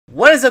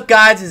What is up,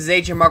 guys? This is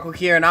ajmarkle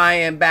here, and I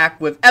am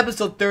back with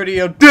episode 30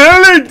 of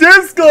Dilly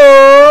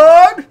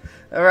Discord!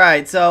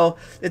 Alright, so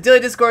the Dilly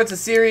Discord is a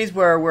series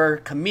where we're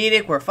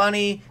comedic, we're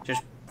funny,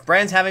 just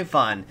friends having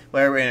fun,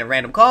 whether we're in a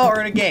random call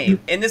or in a game.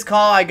 In this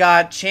call, I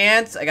got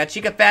Chance, I got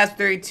Chica Fast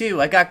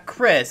 32, I got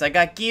Chris, I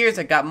got Gearz,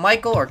 I got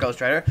Michael, or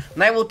Ghost Rider,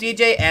 Nightwolf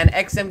DJ, and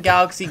XM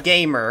Galaxy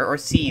Gamer, or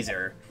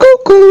Caesar.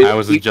 I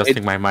was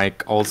adjusting my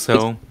mic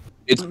also.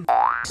 It's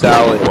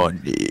salad.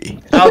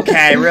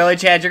 Okay, really,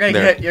 Chad?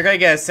 You're gonna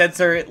get a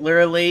censor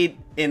literally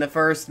in the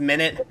first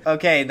minute.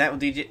 Okay, that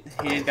DJ,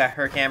 he's got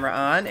her camera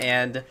on,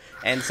 and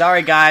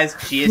sorry guys,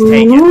 she is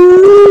taken.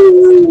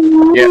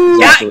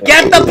 Yeah,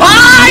 get the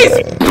pies!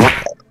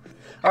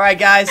 All right,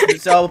 guys.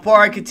 So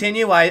before I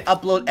continue, I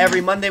upload every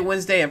Monday,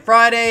 Wednesday, and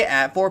Friday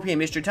at 4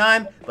 p.m. Eastern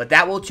Time, but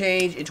that will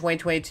change in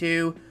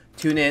 2022.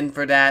 Tune in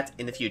for that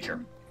in the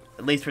future.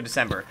 At least for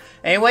December.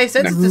 Anyway,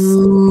 since this...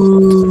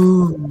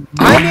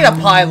 I need a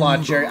pie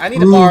launcher. I need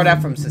to borrow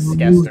that from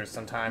Skester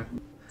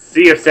sometime.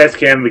 See if Seth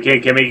can make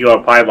you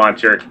a pie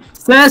launcher.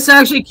 Seth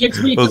actually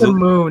kicks me to the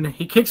moon.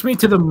 He kicks me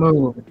to the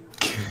moon.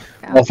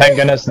 Well, thank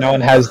goodness no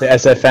one has the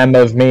SFM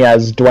of me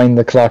as Dwayne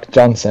the Clock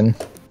Johnson.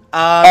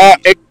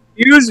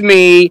 Excuse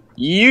me,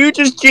 you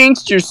just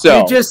jinxed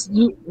yourself.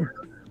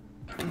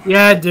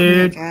 Yeah,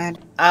 dude. Oh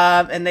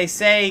God. And they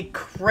say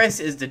Chris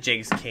is the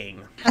Jinx King.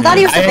 I thought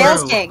he was the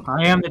Fails King.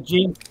 I am the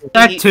Jinx.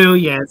 That too,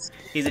 yes.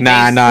 He's a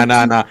Nah.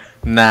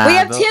 We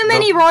have too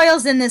many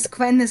royals in this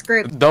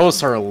group.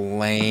 Those are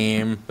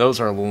lame.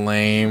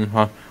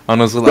 Huh?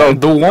 Honestly, like,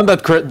 the one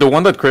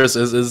that Chris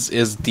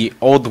is the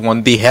old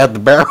one, the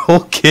head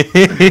barrel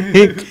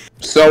king.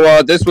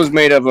 So this was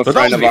made of a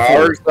friend of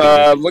ours.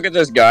 Look at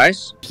this,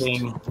 guys.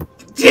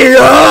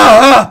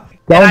 Yeah!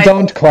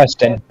 Don't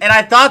question. And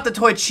I thought the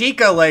toy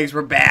Chica legs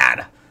were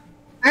bad.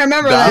 I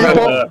remember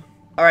that.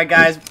 Alright,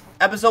 guys.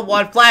 Episode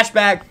 1,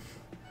 flashback.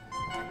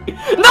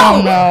 No!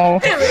 Oh, no!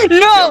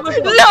 No!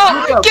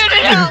 No! Get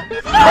it out!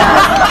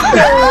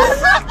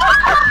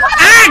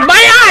 Ah!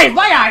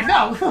 My eyes!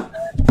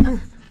 No!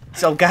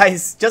 So,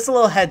 guys, just a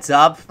little heads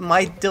up.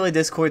 My Dilly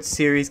Discord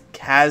series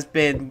has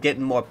been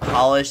getting more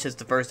polished since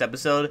the first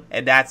episode,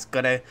 and that's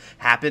gonna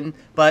happen.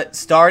 But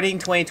starting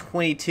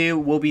 2022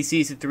 will be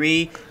Season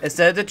 3.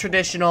 Instead of the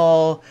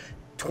traditional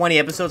 20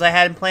 episodes I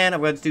had in plan, I'm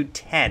going to do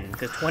 10,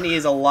 because 20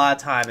 is a lot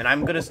of time, and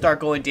I'm going to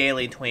start going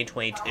daily in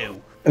 2022.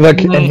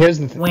 Look, and here's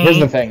the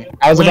thing.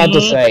 I was about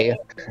to say,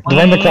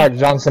 Dwayne the Clock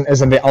Johnson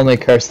isn't the only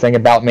cursed thing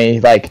about me.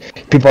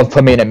 Like, people have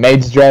put me in a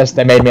maid's dress,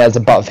 they made me as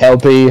a Buff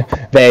Helpy,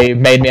 they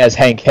made me as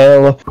Hank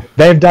Hill.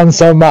 They've done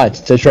so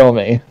much to troll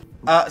me.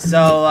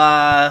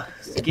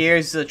 Gearz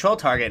is a troll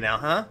target now,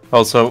 huh?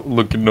 Also,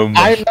 look at no.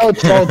 I'm no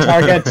troll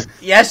target.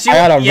 Yes, you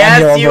are.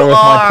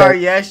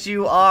 Yes,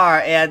 you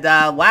are. And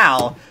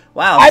wow.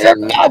 I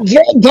am not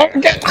troll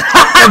target.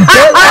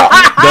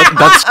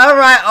 That's all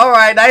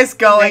right. Nice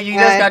going. You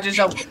just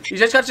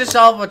got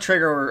yourself a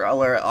trigger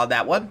alert on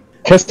that one.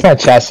 Kiss my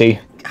chassis.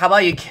 How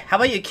about you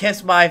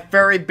kiss my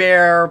furry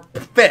bear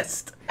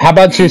fist? How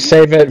about you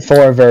save it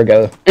for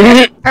Virgo? All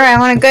right, I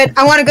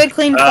want a good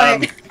clean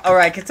fight. All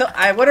right,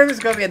 I wonder if it's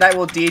gonna be a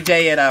Nightwolf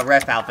DJ in a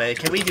ref outfit.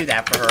 Can we do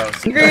that for her?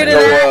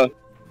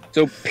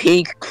 So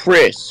Pink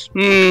Chris.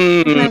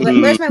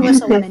 Where's my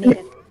whistle when I need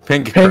it?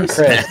 Pink Chris.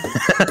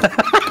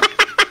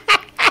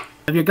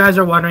 If you guys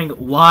are wondering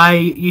why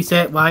you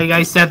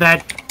guys said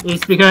that,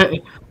 it's because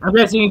I'm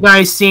guessing you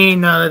guys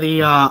seen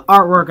the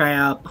artwork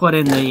I put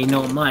in the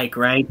no mic,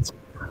 right?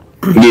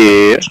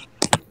 Yeah.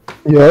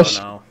 Yes.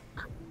 Oh,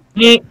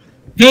 no.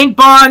 Pink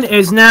Bond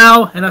is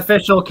now an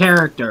official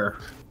character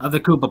of the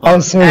Koopa Bond. Oh,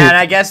 sweet. And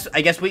I guess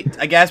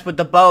with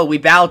the bow we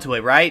bow to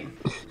it, right?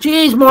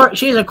 She's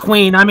a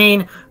queen. I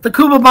mean, the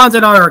Koopa Bonds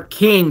are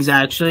kings,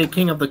 actually,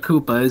 king of the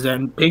Koopas,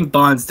 and Pink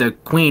Bond's the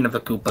queen of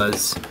the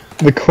Koopas.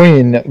 The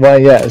queen, well,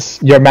 yes,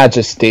 your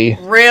majesty.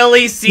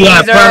 Really, Caesar?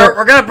 Yeah,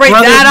 we're gonna bring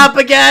that up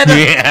again?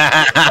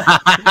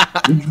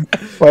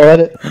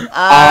 What?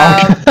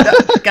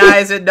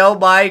 Guys, and no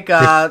mic,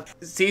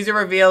 Caesar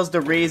reveals the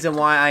reason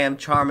why I am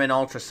Charmin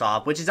Ultra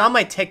Soft, which is on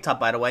my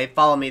TikTok, by the way.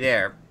 Follow me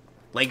there.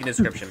 Link in the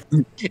description.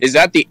 Is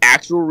that the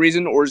actual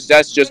reason, or is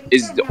that just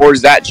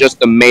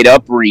the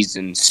made-up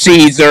reason,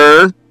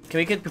 Caesar?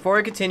 Before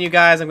we continue,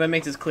 guys, I'm gonna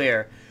make this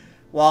clear.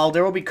 While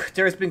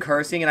there's been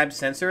cursing and I've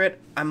censored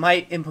it, I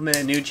might implement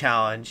a new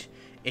challenge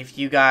if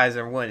you guys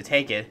are willing to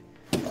take it.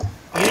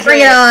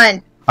 Bring it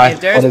on!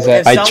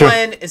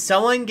 If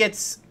someone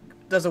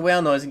does a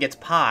whale noise and gets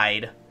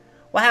pied,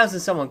 what happens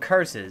if someone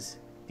curses?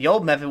 The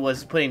old method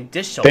was putting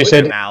dish soap in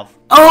their mouth.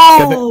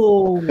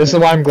 Oh! This is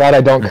why I'm glad I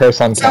don't curse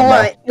on camera. So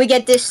what? We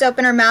get dish soap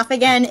in our mouth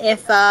again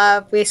if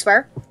we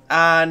swear?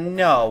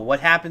 No.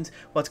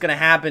 What's gonna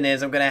happen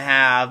is I'm gonna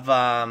have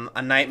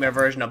a nightmare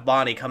version of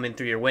Bonnie come in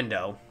through your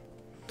window.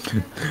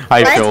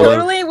 I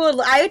totally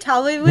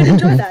would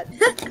enjoy that.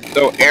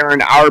 So,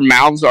 Aaron, our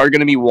mouths are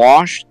gonna be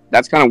washed?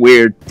 That's kind of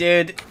weird.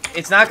 Dude,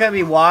 it's not gonna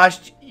be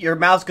washed. Your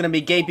mouth's gonna be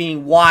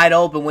gaping wide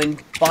open when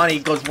Bonnie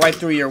goes right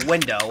through your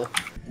window.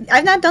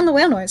 I've not done the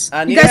whale noise.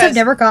 You guys have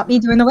never caught me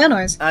doing the whale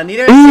noise.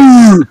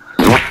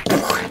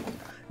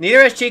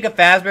 Neither has Chica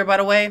Fazbear, by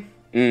the way.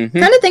 Kind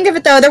of think of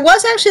it though, there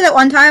was actually that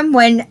one time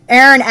when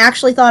Aaron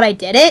actually thought I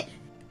did it,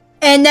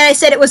 and then I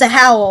said it was a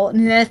howl, and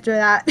then after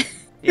that.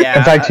 Yeah.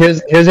 In fact,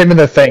 here's even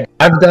the thing.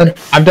 I've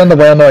done the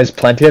whale noise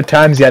plenty of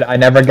times, yet I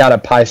never got a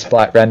pie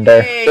splat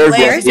render. Hey,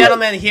 ladies and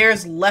gentlemen,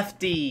 here's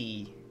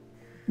Lefty.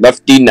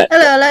 Lefty Net.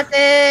 Hello, Lefty.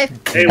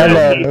 Hey,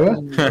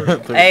 Hello.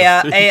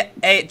 Hey,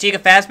 Chica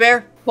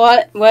Fazbear.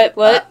 What?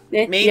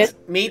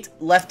 Meet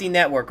Lefty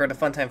Network or the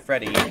Funtime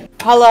Freddy.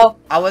 Hello.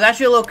 I was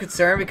actually a little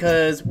concerned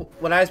because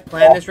when I was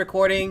planning this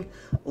recording,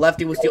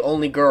 Lefty was the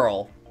only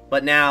girl,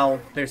 but now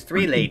there's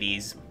 3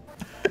 ladies.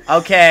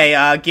 Okay,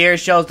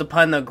 Gearz shows the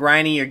pun of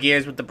grinding your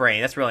gears with the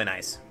brain. That's really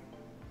nice.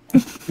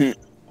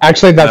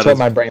 Actually, that's what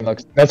my brain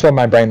looks. That's what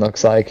my brain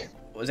looks like.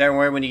 Was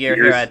everyone when you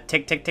hear a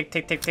tick tick tick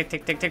tick tick tick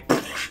tick tick tick?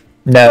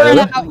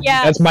 No,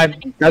 Yeah,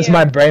 that's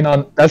my brain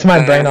on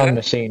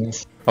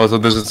machines. Oh, so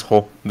this is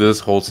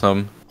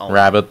wholesome.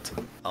 Rabbit.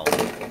 Oh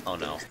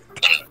no.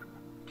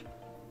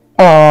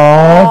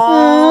 Aww.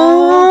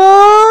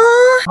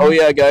 Oh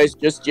yeah, guys.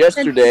 Just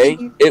yesterday,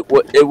 it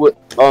was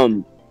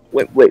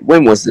Wait,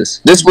 when was this?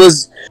 This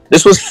was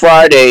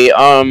Friday.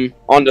 On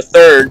the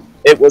 3rd,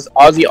 it was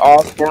Ozzy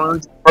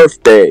Osbourne's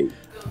birthday.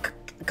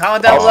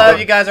 Comment down below if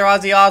you guys are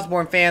Ozzy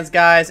Osbourne fans,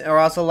 guys, or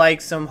also like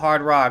some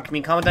hard rock. I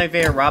mean, comment down your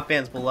favorite rock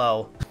bands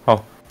below.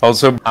 Oh,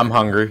 also, I'm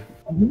hungry.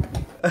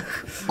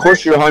 Of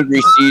course you're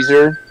hungry,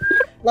 Caesar.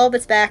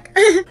 Lobet's back.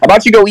 How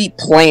about you go eat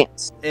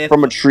plants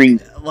from a tree?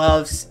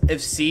 Well,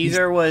 if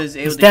Caesar was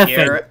able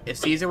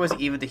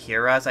to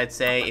hear us, I'd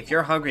say if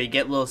you're hungry,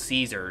 get Little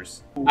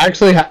Caesars. I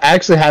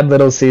actually had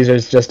Little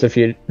Caesars just a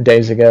few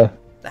days ago.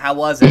 How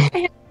was it? I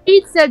had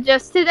pizza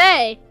just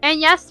today,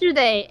 and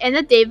yesterday, and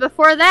the day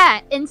before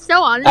that, and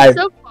so on and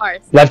so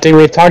forth. Lefty,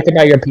 we've talked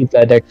about your pizza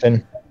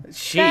addiction.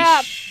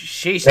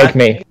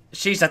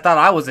 Sheesh. I thought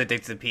I was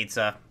addicted to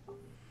pizza.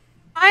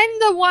 I'm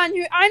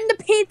the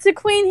pizza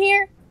queen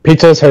here.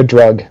 Pizza's her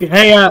drug.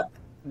 Hey,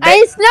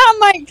 it's not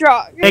my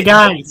drug. Hey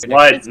guys.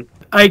 What?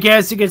 I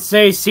guess you could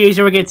say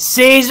Caesar would get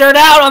Caesared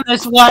out on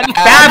this one.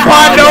 Bad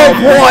pun, no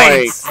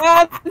points.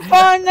 Bad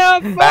pun,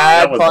 no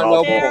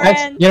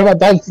points. You know what?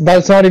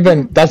 That's not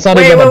even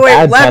a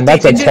bad pun.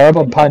 That's a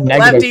terrible pun.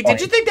 Negative Lefty, point.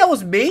 did you think that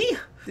was me?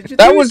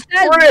 That was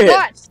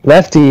Chris.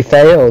 Lefty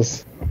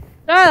fails.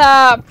 Shut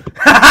up.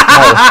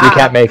 No, you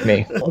can't make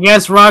me. I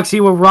guess Roxy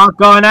will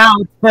rock on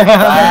out.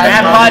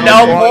 Bad pun,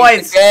 no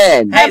points.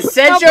 Again. Hey,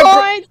 since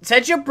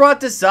you brought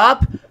this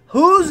up,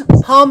 who's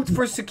pumped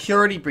for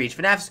Security Breach?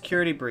 FNAF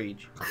Security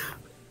Breach.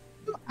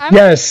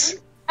 Yes,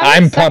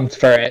 I'm pumped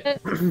for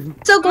it.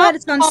 So glad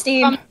it's on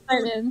Steam.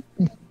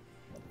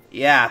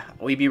 Yeah,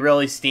 we'd be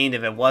really steamed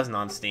if it wasn't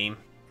on Steam.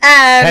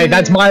 Hey,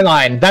 that's my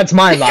line. That's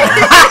my line.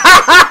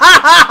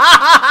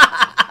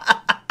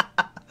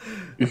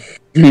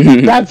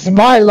 That's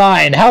my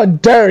line. How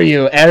dare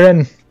you,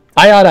 Aaron?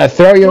 I oughta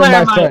throw you in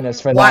my furnace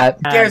for that.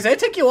 Gearz, did I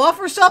take you off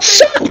or something?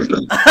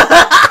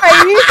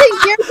 Are you using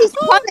Gearz'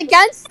 pun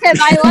against him?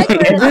 I like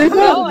where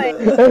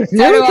it's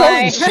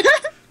going.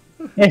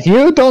 If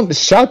you don't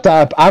shut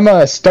up,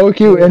 I'ma stoke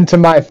you into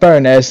my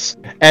furnace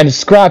and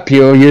scrap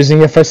you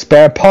using it for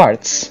spare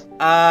parts.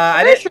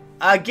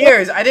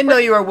 Gearz, I didn't know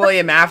you were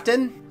William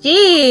Afton.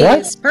 Jeez,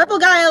 What? Purple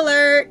guy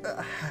alert.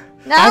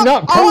 No, I'm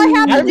not all I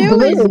have to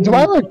do is... Do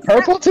I look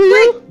purple to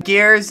you?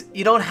 Gearz,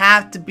 you don't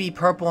have to be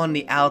purple on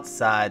the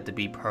outside to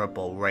be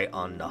purple right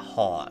on the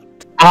heart.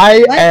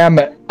 I am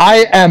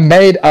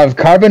made of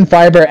carbon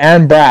fiber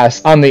and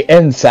brass on the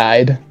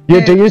inside.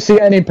 Do you see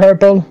any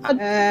purple?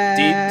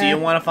 Do you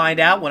want to find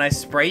out when I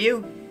spray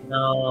you?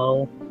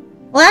 No.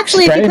 Well,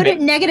 actually, if you Spray put me. it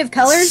in negative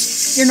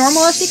colors, your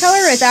normal FC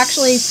color is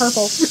actually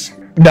purple.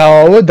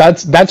 No,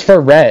 that's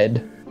for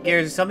red.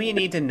 Gearz, something you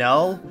need to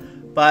know,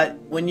 but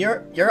when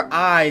your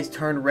eyes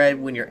turn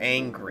red when you're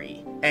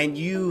angry, and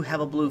you have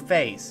a blue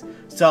face,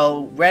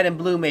 so red and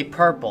blue make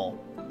purple.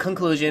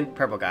 Conclusion: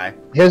 purple guy.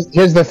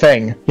 Here's the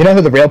thing. You know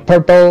who the real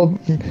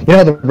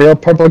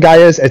purple guy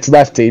is? It's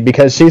Lefty,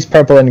 because she's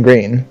purple and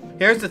green.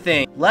 Here's the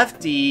thing: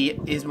 Lefty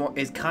is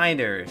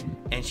kinder,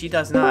 and she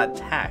does not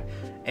attack.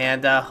 Hey,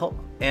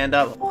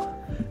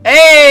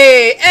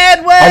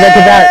 Edwin! I'll get to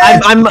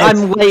that. I'm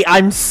late.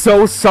 I'm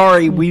so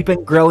sorry. We've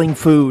been grilling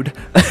food.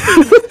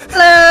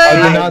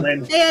 Hello.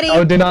 Hey, Eddie.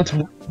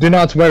 Do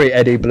not worry,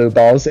 Eddie Blue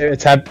Balls.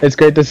 It's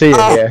great to see you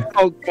here.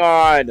 Oh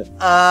God.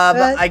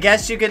 But I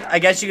guess you could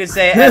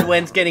say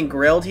Edwin's getting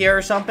grilled here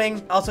or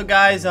something. Also,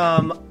 guys,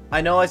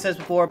 I know I said this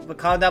before, but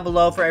comment down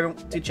below for everyone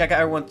to check out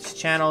everyone's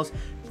channels.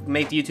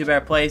 Make the YouTube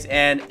better place.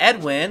 And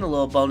Edwin, a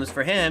little bonus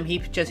for him, he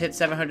just hit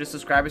 700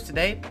 subscribers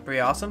today. Pretty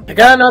awesome. I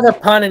got another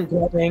pun in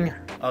gaming.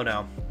 Oh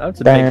no. That's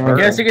a big I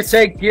guess you could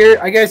say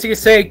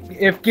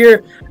if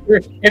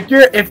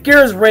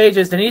Gearz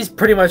rages, then he's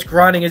pretty much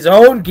grinding his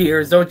own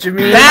gears, don't you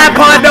mean? Bad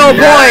pun, no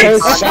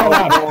points. Shut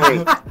up.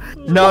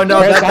 No,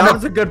 Chris, that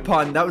was a good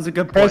pun. That was a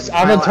good pun. Chris,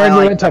 I'm gonna turn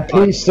you into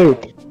pea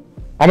soup.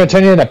 I'm gonna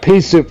turn you into pea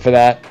soup for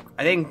that.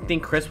 I didn't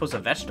think Chris was a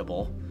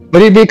vegetable.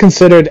 Would he be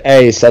considered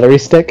a celery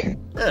stick?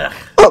 Ugh.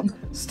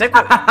 Stick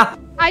with...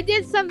 I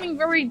did something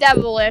very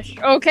devilish.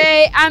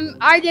 Okay,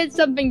 I did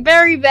something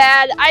very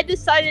bad. I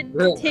decided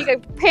to take a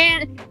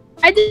pan.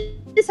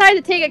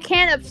 Decided to take a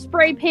can of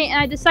spray paint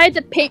and I decided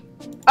to paint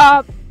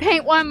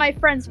one of my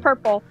friends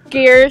purple.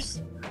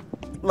 Gearz.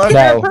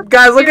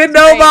 Guys, look at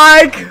No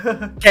Mike!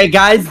 Okay,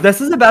 guys, this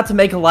is about to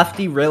make a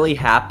lefty really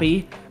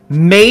happy.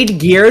 Made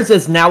Gearz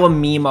is now a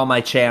meme on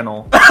my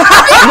channel.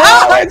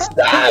 No, it's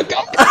not!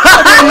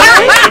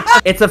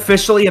 It's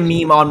officially a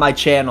meme on my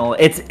channel.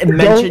 It's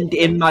mentioned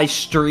in my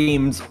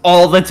streams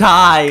all the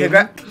time.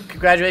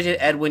 Congratulations,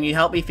 Edwin. You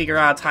helped me figure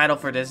out a title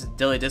for this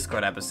Dilly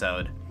Discord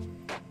episode.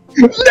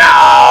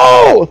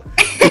 No!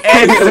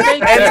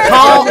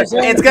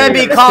 It's gonna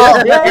be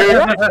called.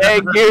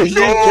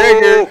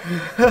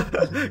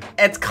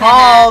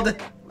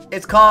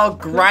 It's called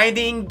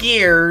Grinding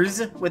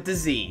Gears with the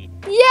Z.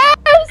 Yes!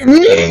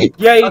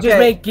 Yeah, you just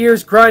make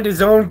Gearz grind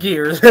his own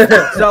gears.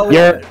 So,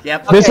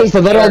 this is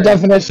the literal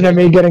definition of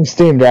me getting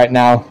steamed right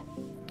now.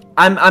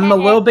 I'm a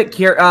little bit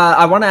curious.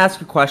 I want to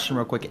ask a question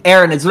real quick.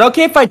 Aaron, is it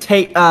okay if I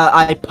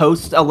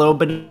post a little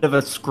bit of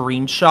a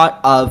screenshot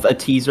of a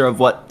teaser of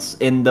what's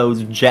in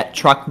those jet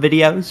truck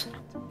videos?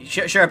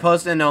 Sure,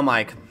 post it in No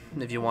Mic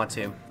if you want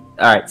to.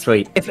 Alright,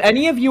 sweet. If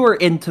any of you are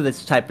into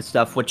this type of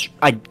stuff, which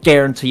I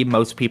guarantee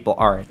most people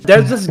aren't,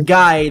 there's this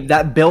guy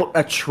that built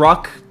a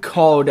truck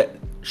called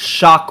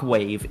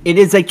Shockwave. It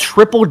is a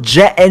triple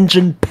jet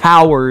engine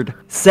powered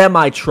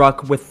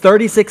semi-truck with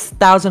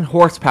 36,000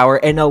 horsepower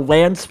and a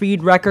land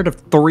speed record of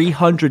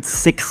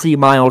 360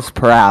 miles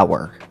per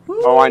hour.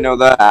 Oh, I know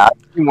that. I've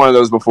seen one of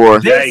those before.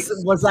 This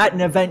was at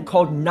an event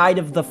called Night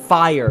of the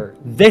Fire.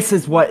 This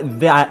is what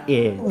that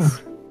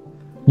is.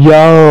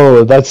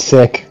 Yo, that's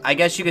sick. I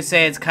guess you could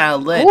say it's kind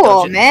of lit.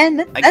 Cool,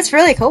 man. That's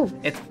really cool.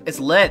 It's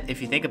lit if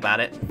you think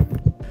about it.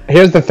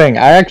 Here's the thing.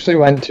 I actually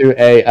went to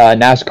a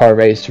NASCAR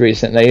race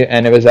recently,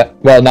 and it was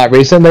well, not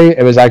recently.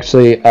 It was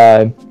actually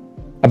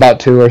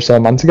about 2 or so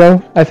months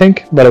ago, I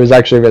think. But it was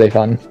actually really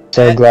fun.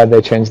 So glad they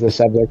changed the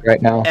subject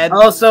right now.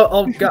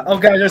 Also,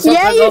 guys,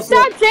 you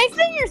stop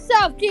jinxing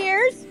yourself,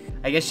 Gearz.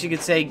 I guess you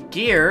could say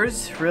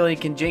Gearz really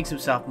can jinx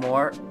himself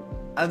more.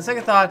 On the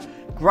second thought,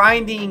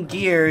 grinding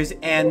Gearz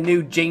and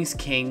new Jinx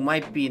King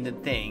might be the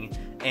thing.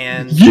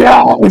 And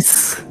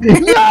yes!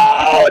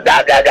 No!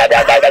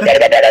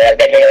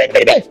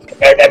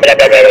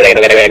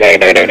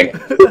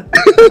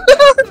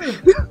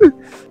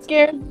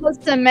 Gearz,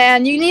 listen,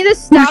 man, you need to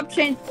stop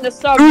changing the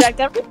subject.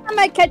 Every time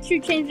I catch you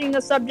changing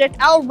the subject,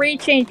 I'll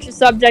re-change the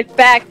subject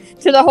back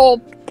to the whole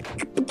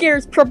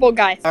Gearz purple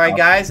guy. All right,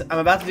 guys, I'm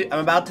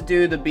about to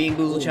do the Bean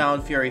Boozle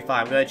Challenge Fury 5.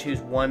 I'm gonna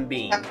choose one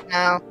bean.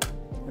 No.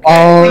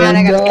 Oh, no.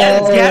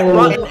 Get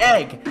rotten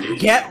egg.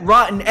 Get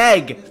rotten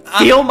egg.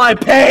 Feel my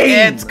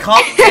pain. It's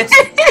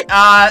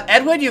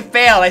Edwin, you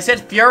failed. I said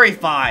Fury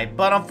 5,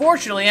 but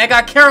unfortunately, I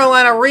got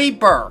Carolina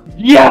Reaper.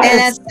 Yes. And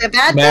that's a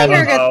bad thing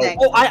or a good thing?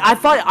 Oh,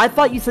 I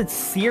thought you said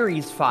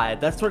Series 5.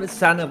 That's what it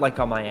sounded like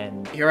on my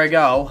end. Here I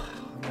go.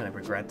 I'm gonna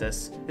regret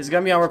this. It's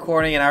gonna be on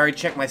recording, and I already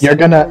checked my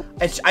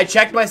settings. I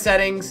checked my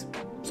settings,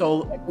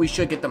 so we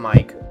should get the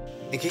mic.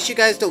 In case you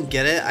guys don't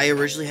get it, I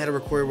originally had a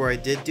recorder where I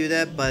did do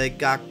that, but it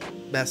got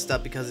messed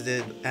up because it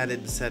didn't add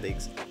in the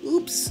settings.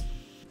 Oops.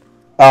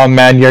 Oh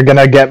man, you're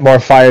gonna get more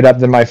fired up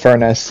than my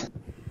furnace.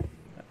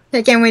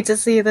 I can't wait to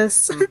see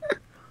this.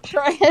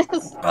 Try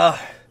this. Oh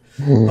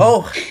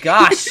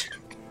gosh.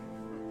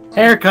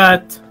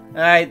 Haircut.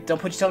 Alright, don't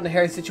put yourself in a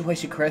hairy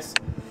situation, Chris.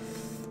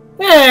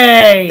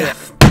 Hey!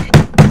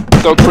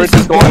 So Chris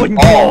is going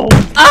bald.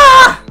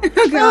 Ah!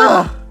 Oh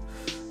god.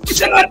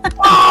 Shut up!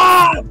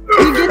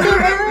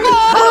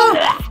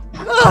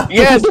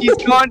 Yes, he's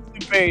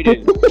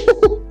constipated.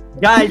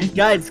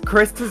 Guys,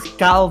 Chris is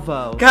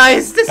Galvo.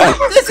 Guys, this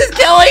is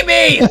killing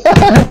me!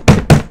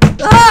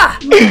 Ah!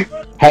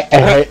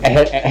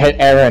 Hey,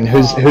 Aaron,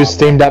 who's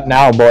steamed up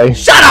now, boy?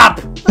 Shut up!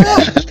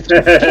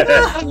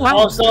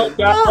 Also,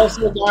 guys,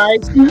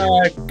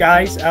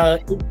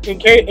 in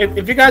case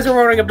if you guys are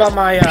wondering about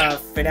my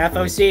FNAF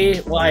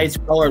OC, why it's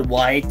colored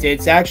white,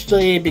 it's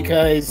actually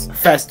because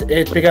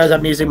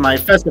I'm using my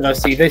festive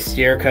OC this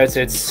year because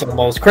it's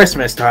almost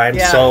Christmas time.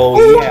 Yeah. So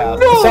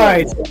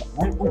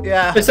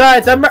Yeah.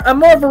 Besides, I'm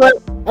more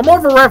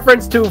of a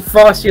reference to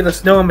Frosty the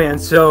Snowman.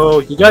 So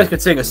you guys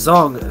could sing a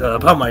song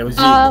about my OC.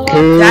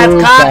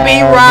 That's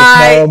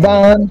copyright.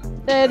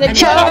 Let it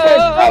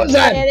go,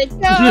 let it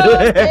go,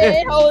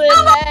 hold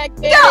it back,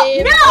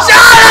 baby.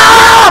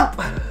 Shut up!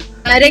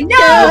 Let it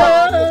go!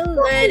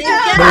 Let it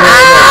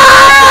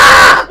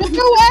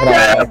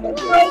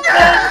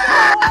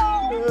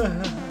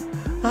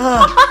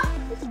go!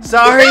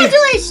 Sorry.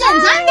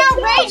 Congratulations! I'm now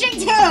raging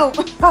too!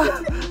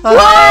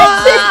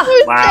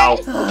 Wow.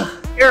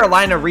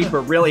 Carolina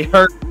Reaper really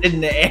hurt,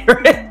 didn't it,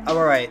 Aaron? I'm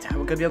alright.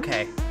 We're gonna be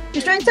okay.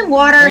 Just drink some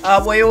water.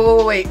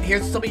 Wait.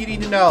 Here's something you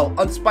need to know.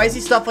 On spicy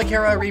stuff like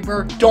Carolina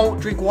Reaper,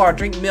 don't drink water.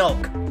 Drink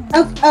milk.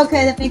 Oh,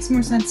 okay, that makes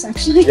more sense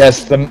actually.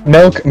 Yes, the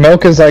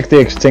milk is like the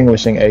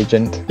extinguishing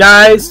agent.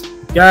 Guys,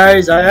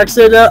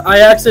 I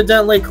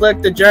accidentally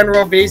clicked the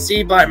general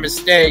VC by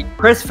mistake.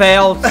 Chris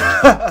failed.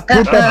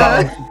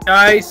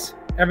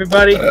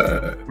 Everybody. Get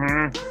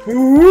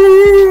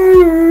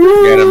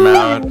him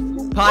out.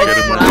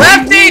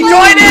 Lefty,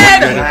 join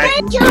in!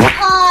 Drink your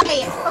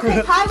pie!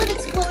 Okay, pie with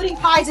exploding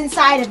pies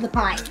inside of the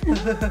pie.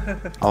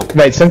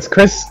 Wait, since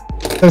Chris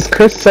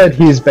said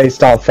he's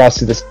based off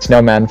Frosty the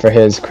Snowman for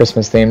his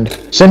Christmas themed,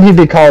 shouldn't he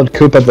be called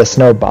Koopa the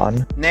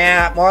Snowbon?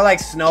 Nah, more like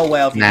Snow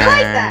Whale.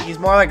 He's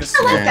more like a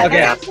snow.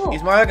 Okay.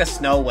 He's more like a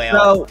snow whale.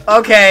 So,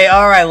 Okay,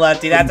 all right,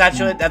 Lefty. That's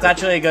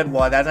actually a good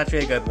one. That's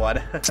actually a good one.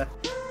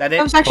 That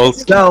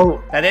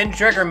didn't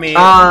trigger me.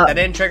 That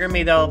didn't trigger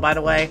me though. By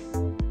the way.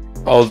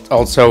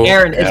 Also,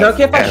 Aaron, is it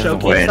okay if I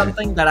showcase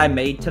something that I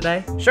made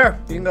today? Sure,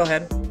 you can go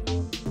ahead.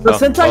 So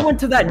since I went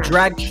to that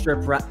drag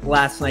strip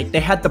last night, they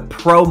had the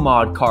Pro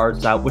Mod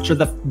cars out, which are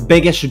the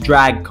biggest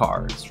drag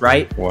cars,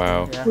 right?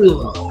 Wow. Yeah.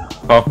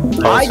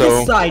 I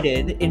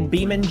decided in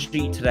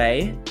BeamNG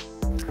today,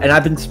 and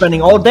I've been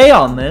spending all day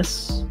on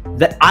this,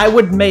 that I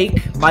would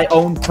make my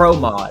own Pro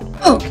Mod.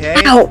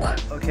 Okay. Ow.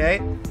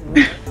 Okay.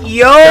 Yo! So if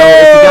you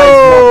guys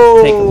want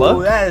to take a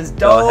look, that is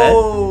go ahead.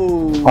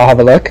 dope. I'll have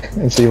a look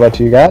and see what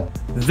you got.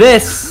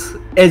 This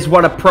is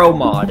what a Pro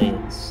Mod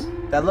is.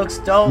 That looks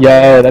dope.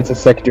 Yo, that's a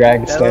sick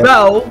drag stick.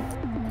 So,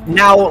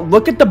 now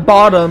look at the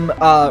bottom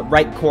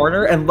right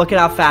corner and look at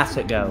how fast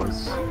it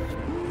goes.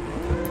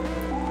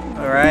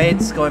 Alright,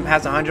 it's going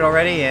past 100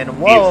 already, and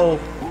whoa!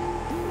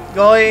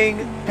 Going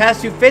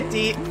past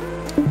 250,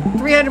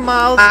 300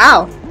 miles.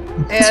 Wow.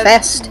 And It's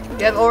fast.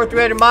 Get over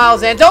 300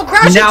 miles, and don't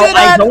crash Now, into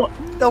that!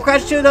 Don't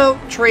crash into the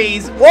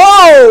trees.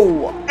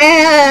 Whoa!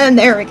 And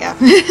there we go.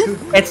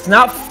 It's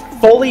not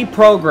fully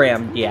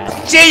programmed yet.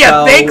 Gee,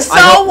 you think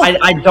so?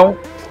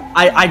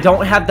 I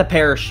don't have the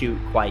parachute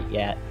quite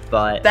yet,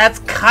 but that's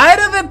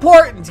kind of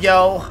important,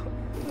 yo.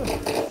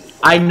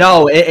 I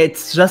know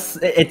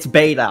it's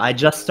beta. I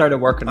just started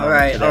working on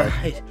it today.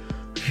 Alright.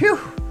 Phew.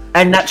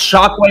 And that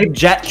Shockwave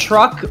jet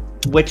truck,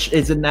 which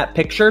is in that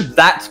picture,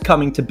 that's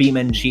coming to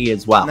BeamNG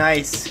as well.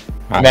 Nice.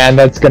 Man,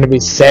 that's gonna be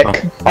sick.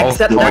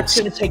 Except that's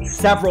gonna take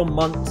several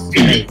months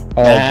to make.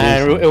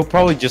 It'll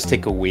probably just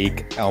take a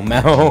week,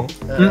 Elmo.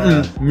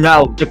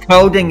 No, the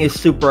coding is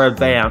super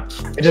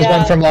advanced. It just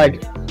went from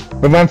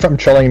we went from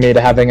trolling me to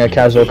having a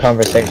casual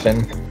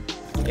conversation.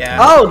 Yeah.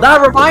 Oh,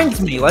 that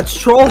reminds me. Let's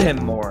troll him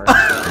more.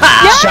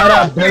 Shut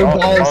up, blue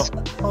balls.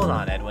 Hold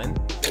on, Edwin.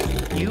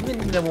 You've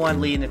been the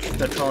one leading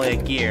the trolling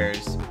of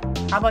Gearz.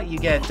 How about you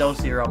get a dose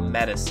of your own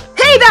medicine?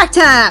 Payback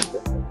time!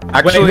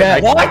 Actually,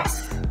 What?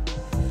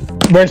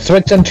 We're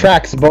switching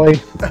tracks, boy.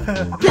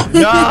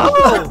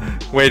 No!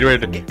 Wait,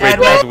 Edwin,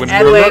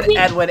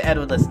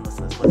 Edwin, listen.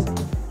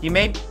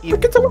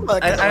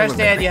 I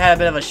understand you had a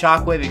bit of a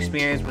shockwave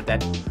experience with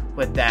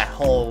that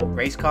whole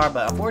race car,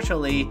 but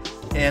unfortunately,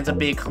 it ends up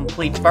being a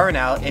complete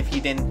burnout if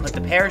you didn't put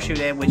the parachute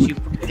in, which you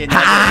didn't.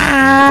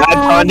 That's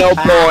on no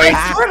point.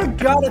 I swear to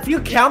God, if you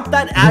count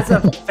that as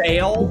a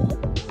fail.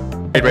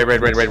 Wait.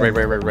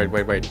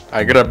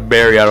 I got a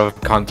very out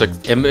of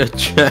context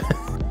image.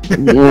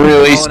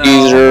 Really,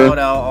 Caesar? Oh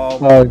no!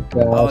 Oh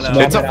gosh.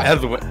 no.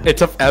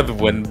 It's of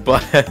Edwin,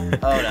 but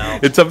no.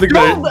 it's something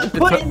Don't that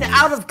put an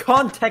out of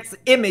context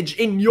image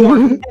in your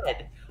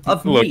head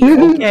of me,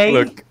 okay?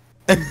 Look.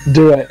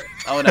 Do it.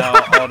 Oh no!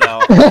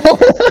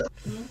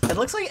 It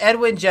looks like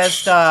Edwin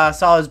just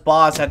saw his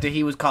boss after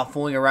he was caught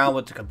fooling around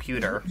with the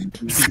computer.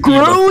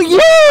 Screw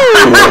you!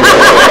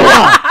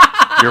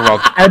 You're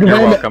welcome. Edwin. You're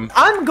welcome.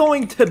 I'm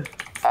going to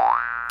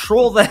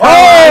troll the hell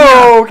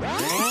Oh!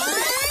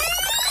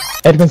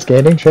 Edwin's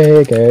getting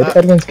triggered.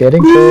 Edwin's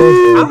getting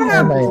triggered. I'm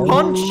gonna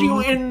punch you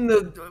in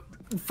the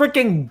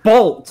freaking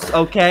bolts,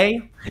 okay?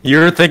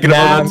 You're thinking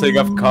about that thing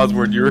of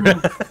Cosworth. You're.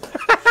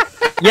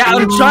 Yeah,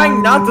 I'm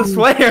trying not to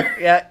swear.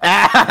 Yeah.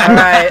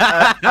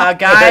 All right,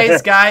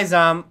 guys.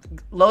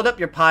 Load up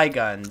your pie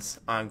guns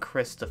on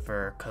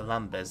Christopher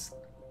Columbus.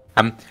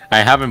 I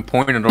haven't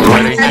pointed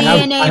already. Ready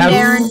and aim,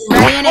 Darren.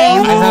 Ready and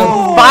aim.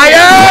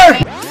 Fire!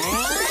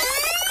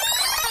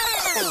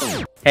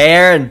 Hey,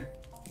 Aaron.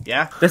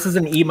 Yeah. This is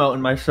an emote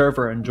in my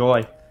server.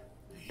 Enjoy.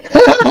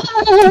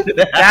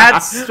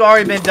 That's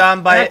already been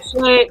done by.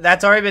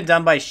 That's already been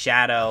done by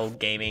Shadow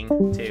Gaming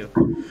too.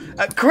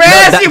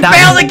 Chris, you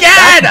failed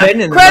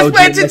again! Chris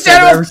went to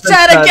general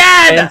chat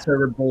again!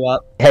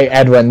 Hey,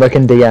 Edwin, look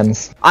in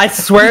DMs. I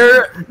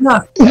swear.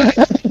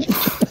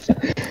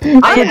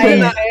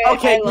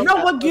 Okay, you know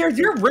what, Gearz?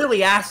 You're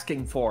really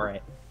asking for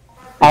it.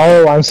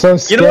 Oh, I'm so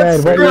scared. You know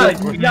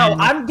what's good? No,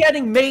 I'm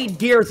getting made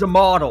Gearz a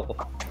model.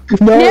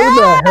 No,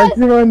 the heck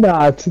you are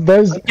not.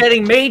 There's I'm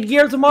getting made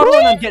Gearz a model,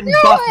 and I'm getting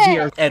buff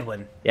Gearz.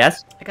 Edwin.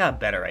 Yes? I got a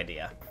better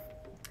idea.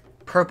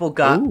 Purple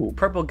guy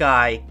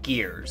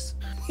Gearz.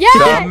 Yeah!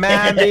 The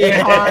man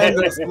behind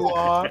the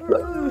slot.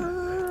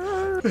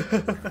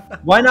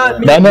 Why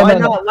not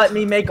let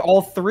me make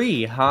all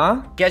three,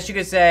 huh? Guess you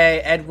could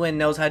say Edwin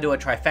knows how to do a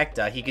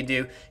trifecta. He could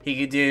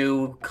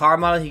do car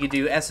models, he could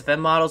do SFM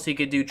models, he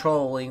could do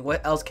trolling.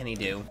 What else can he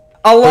do?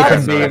 A lot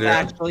of stuff,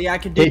 actually. I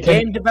could do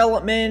game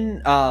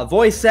development,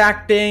 voice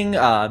acting,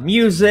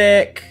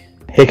 music.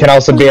 He can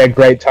also be a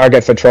great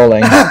target for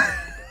trolling.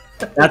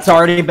 That's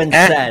already been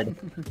said.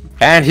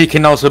 And he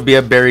can also be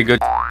a very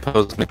good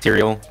post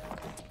material.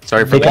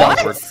 Sorry for the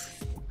awkward.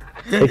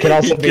 It can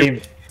also be.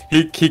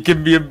 He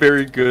can be a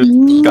very good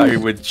guy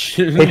with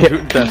He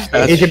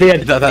could be a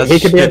pterodactyl. He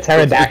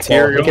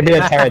could be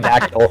a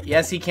pterodactyl.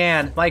 Yes, he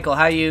can. Michael,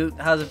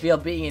 how's it feel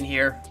being in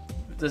here?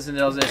 Listening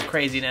to this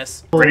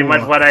craziness. Pretty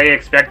much what I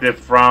expected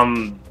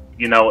from,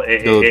 you know,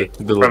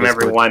 from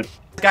everyone.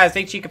 Guys, I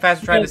think Chica Fast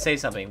was trying to say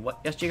something.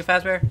 What? Yes, Chica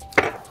Fastbear?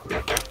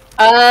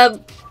 I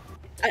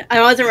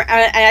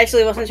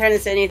actually wasn't trying to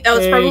say anything. That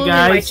was probably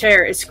my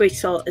chair. It squeaks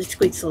so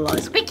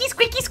loud. Squeaky,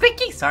 squeaky,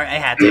 squeaky. Sorry, I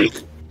had to.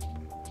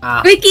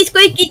 Squeaky,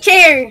 squeaky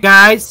chair.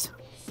 Guys.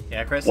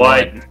 Yeah, Chris.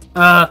 What?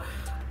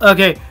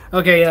 Okay.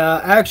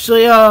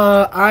 Actually,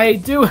 I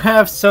do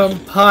have some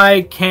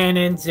pie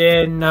cannons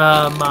in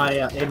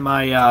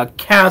my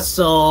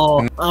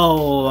castle.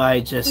 Oh, I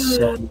just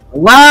said.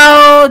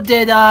 Wow,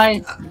 did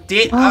I?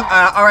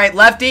 All right,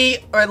 Lefty.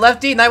 All right,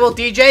 Lefty. And I will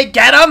DJ.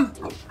 Get him.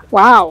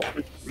 Wow.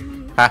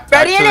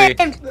 Ready and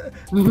aim!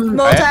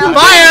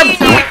 Fire!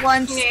 At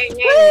once.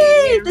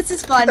 Whee! This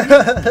is fun.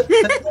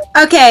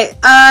 Okay,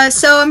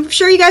 so I'm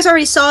sure you guys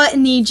already saw it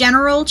in the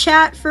general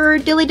chat for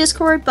Dilly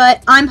Discord,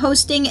 but I'm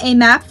hosting a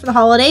map for the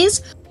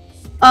holidays.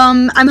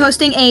 I'm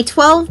hosting a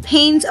 12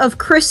 Panes of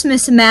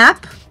Christmas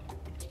map.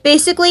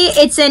 Basically,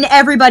 it's an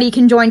everybody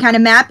can join kind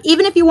of map.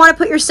 Even if you want to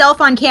put yourself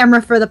on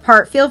camera for the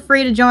part, feel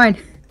free to join.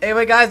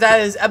 Anyway, guys,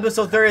 that is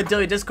episode 30 of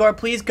Dilly Discord.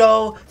 Please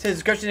go to the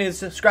description and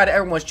subscribe to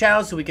everyone's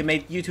channel so we can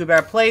make YouTube a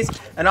better place.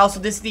 And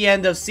also, this is the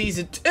end of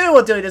Season 2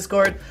 of Dilly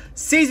Discord.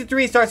 Season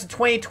 3 starts in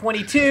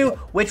 2022,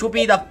 which will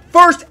be the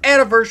first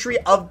anniversary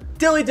of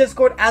Dilly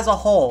Discord as a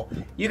whole.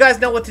 You guys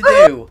know what to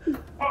do.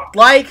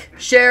 Like,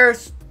 share,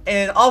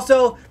 and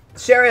also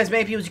share it as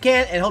many people as you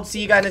can. And hope to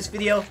see you guys in this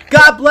video.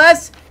 God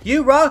bless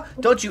you, Raw.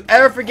 Don't you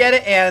ever forget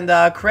it. And,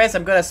 Chris,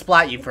 I'm going to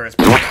splat you first.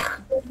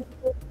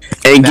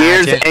 And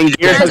Gearz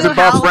is a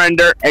buff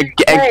render, and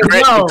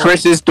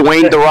Chris is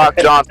Dwayne The Rock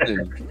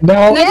Johnson.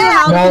 I'll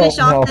finish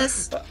off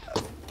this. No,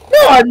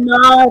 I'm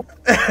not.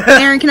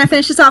 Aaron, can I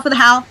finish this off with a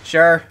howl?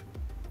 Sure.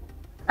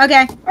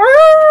 Okay.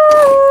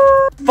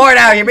 For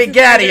now, you mean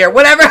get out of here.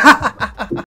 Whatever.